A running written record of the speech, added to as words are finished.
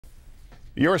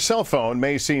Your cell phone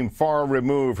may seem far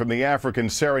removed from the African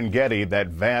Serengeti, that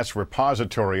vast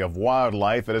repository of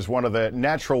wildlife that is one of the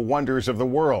natural wonders of the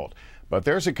world. But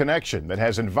there's a connection that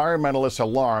has environmentalists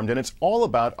alarmed, and it's all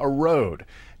about a road.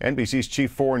 NBC's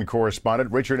chief foreign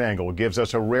correspondent Richard Engel gives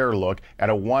us a rare look at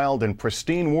a wild and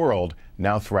pristine world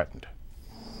now threatened.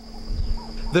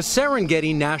 The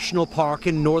Serengeti National Park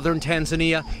in northern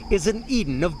Tanzania is an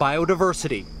Eden of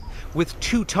biodiversity, with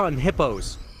 2-ton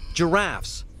hippos,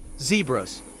 giraffes,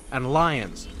 zebras, and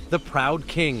lions, the proud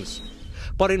kings.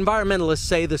 But environmentalists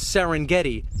say the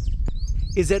Serengeti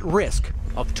is at risk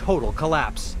of total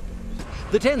collapse.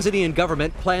 The Tanzanian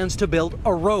government plans to build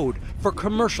a road for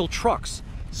commercial trucks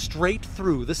straight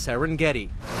through the Serengeti.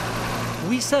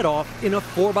 We set off in a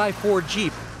 4x4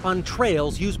 Jeep on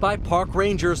trails used by park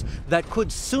rangers that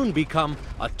could soon become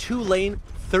a 2-lane,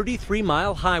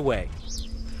 33-mile highway.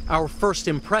 Our first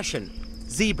impression: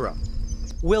 zebra,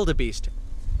 wildebeest,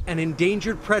 and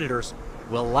endangered predators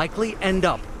will likely end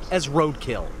up as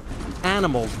roadkill.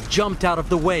 Animals jumped out of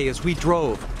the way as we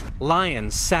drove.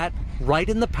 Lions sat right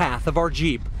in the path of our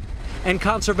Jeep. And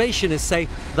conservationists say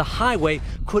the highway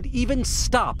could even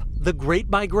stop the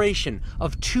great migration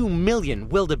of 2 million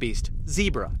wildebeest,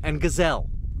 zebra, and gazelle.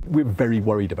 We're very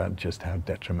worried about just how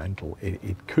detrimental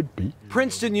it could be.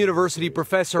 Princeton University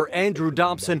professor Andrew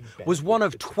Dobson was one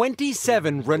of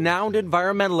 27 renowned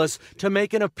environmentalists to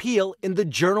make an appeal in the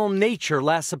journal Nature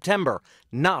last September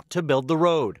not to build the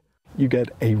road. You get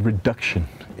a reduction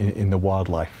in the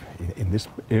wildlife. In this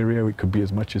area, it could be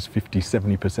as much as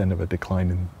 50–70% of a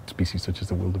decline in species such as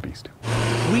the wildebeest.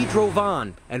 We drove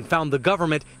on and found the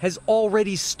government has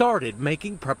already started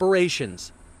making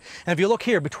preparations. And if you look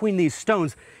here between these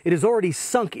stones, it has already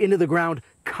sunk into the ground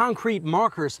concrete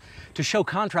markers to show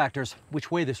contractors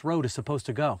which way this road is supposed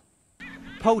to go.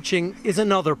 Poaching is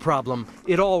another problem.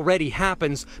 It already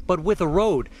happens, but with a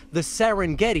road, the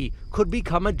Serengeti could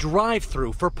become a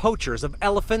drive-through for poachers of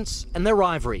elephants and their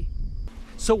ivory.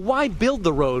 So why build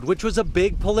the road, which was a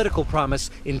big political promise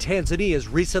in Tanzania's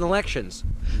recent elections?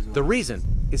 The reason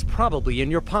is probably in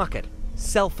your pocket: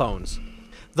 cell phones.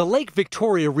 The Lake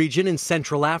Victoria region in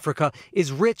Central Africa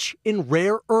is rich in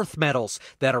rare earth metals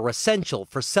that are essential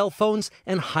for cell phones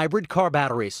and hybrid car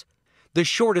batteries. The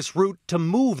shortest route to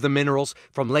move the minerals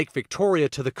from Lake Victoria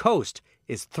to the coast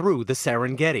is through the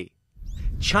Serengeti.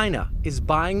 China is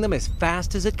buying them as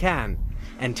fast as it can,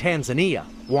 and Tanzania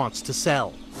wants to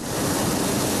sell.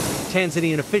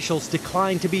 Tanzanian officials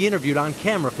declined to be interviewed on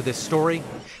camera for this story,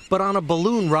 but on a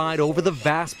balloon ride over the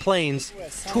vast plains,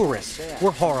 tourists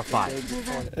were horrified.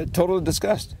 Total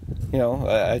disgust. You know,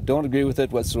 I don't agree with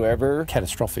it whatsoever.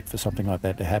 Catastrophic for something like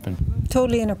that to happen.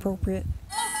 Totally inappropriate.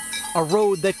 A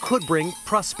road that could bring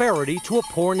prosperity to a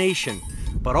poor nation,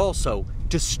 but also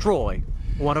destroy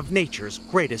one of nature's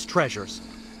greatest treasures.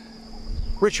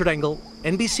 Richard Engel,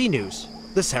 NBC News,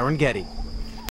 the Serengeti.